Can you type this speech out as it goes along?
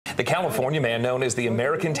The California man known as the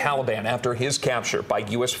American Taliban after his capture by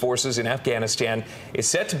U.S. forces in Afghanistan is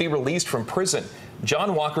set to be released from prison.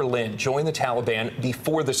 John Walker Lindh joined the Taliban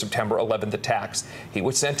before the September 11th attacks. He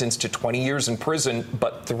was sentenced to 20 years in prison,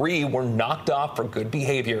 but 3 were knocked off for good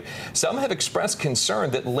behavior. Some have expressed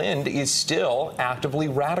concern that Lindh is still actively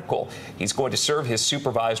radical. He's going to serve his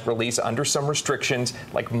supervised release under some restrictions,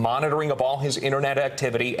 like monitoring of all his internet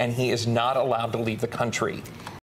activity, and he is not allowed to leave the country.